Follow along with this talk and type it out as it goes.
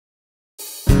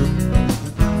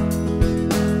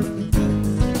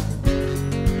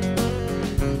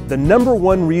The number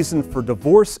one reason for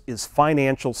divorce is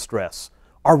financial stress.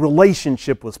 Our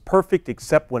relationship was perfect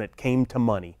except when it came to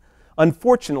money.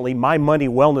 Unfortunately, my money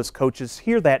wellness coaches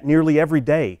hear that nearly every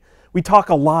day. We talk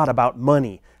a lot about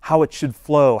money, how it should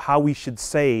flow, how we should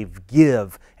save,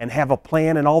 give, and have a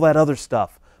plan and all that other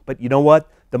stuff. But you know what?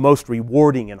 The most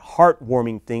rewarding and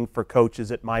heartwarming thing for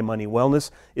coaches at My Money Wellness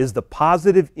is the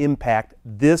positive impact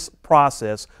this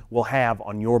process will have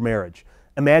on your marriage.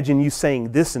 Imagine you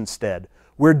saying this instead.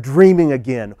 We're dreaming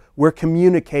again. We're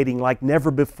communicating like never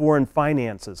before in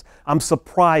finances. I'm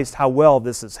surprised how well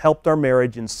this has helped our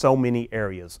marriage in so many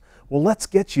areas. Well, let's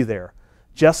get you there.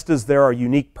 Just as there are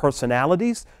unique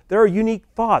personalities, there are unique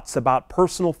thoughts about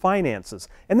personal finances.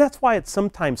 And that's why it's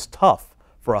sometimes tough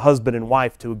for a husband and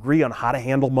wife to agree on how to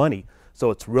handle money.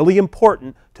 So it's really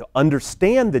important to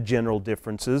understand the general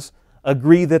differences,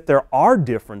 agree that there are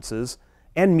differences,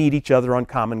 and meet each other on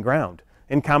common ground.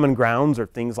 And common grounds are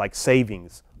things like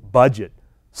savings, budget,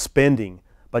 spending.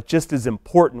 But just as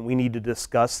important, we need to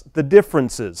discuss the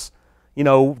differences. You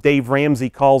know, Dave Ramsey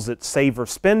calls it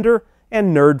saver-spender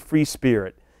and nerd-free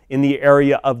spirit. In the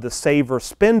area of the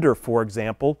saver-spender, for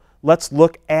example, let's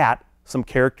look at some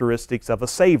characteristics of a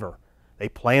saver. They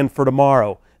plan for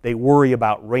tomorrow. They worry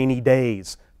about rainy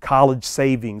days, college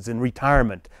savings, and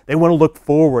retirement. They want to look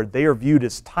forward. They are viewed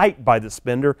as tight by the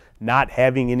spender, not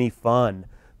having any fun.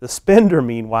 The spender,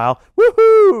 meanwhile,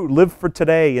 woohoo, live for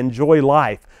today, enjoy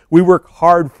life. We work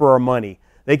hard for our money.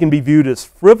 They can be viewed as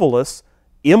frivolous,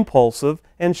 impulsive,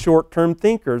 and short-term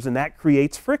thinkers, and that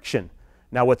creates friction.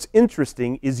 Now, what's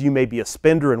interesting is you may be a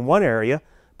spender in one area,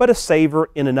 but a saver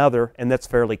in another, and that's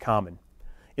fairly common.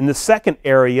 In the second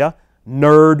area,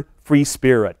 nerd-free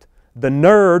spirit. The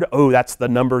nerd, oh, that's the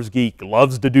numbers geek,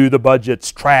 loves to do the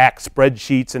budgets, track,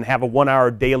 spreadsheets, and have a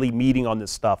 1-hour daily meeting on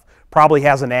this stuff. Probably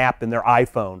has an app in their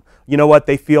iPhone. You know what?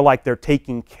 They feel like they're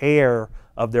taking care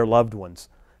of their loved ones.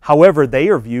 However, they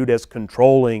are viewed as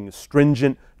controlling,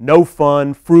 stringent, no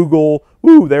fun, frugal.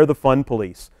 Ooh, they're the fun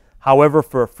police. However,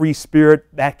 for a free spirit,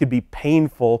 that could be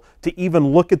painful to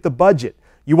even look at the budget.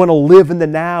 You want to live in the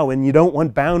now and you don't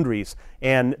want boundaries.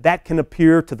 And that can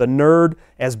appear to the nerd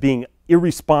as being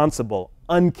irresponsible,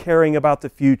 uncaring about the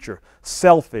future,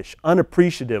 selfish,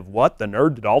 unappreciative. What? The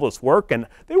nerd did all this work and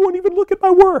they won't even look at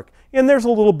my work. And there's a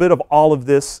little bit of all of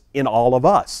this in all of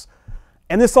us.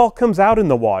 And this all comes out in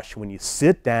the wash when you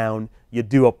sit down, you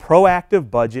do a proactive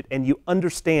budget, and you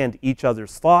understand each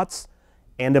other's thoughts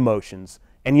and emotions.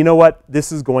 And you know what?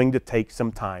 This is going to take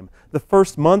some time. The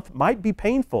first month might be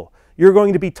painful. You're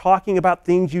going to be talking about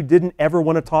things you didn't ever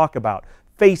want to talk about,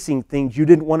 facing things you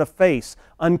didn't want to face,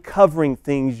 uncovering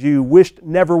things you wished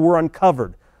never were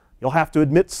uncovered. You'll have to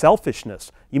admit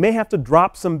selfishness. You may have to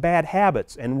drop some bad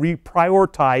habits and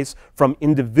reprioritize from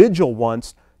individual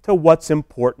wants to what's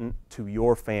important to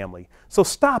your family. So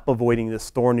stop avoiding this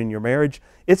thorn in your marriage.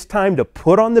 It's time to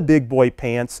put on the big boy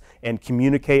pants and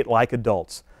communicate like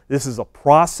adults. This is a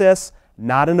process,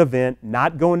 not an event,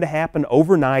 not going to happen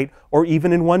overnight or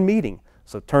even in one meeting.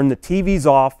 So turn the TVs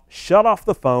off, shut off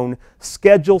the phone,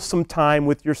 schedule some time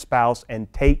with your spouse,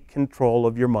 and take control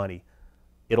of your money.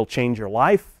 It'll change your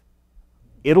life,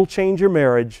 it'll change your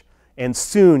marriage, and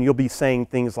soon you'll be saying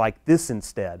things like this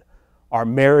instead. Our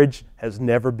marriage has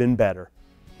never been better.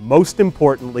 Most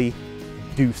importantly,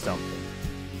 do something.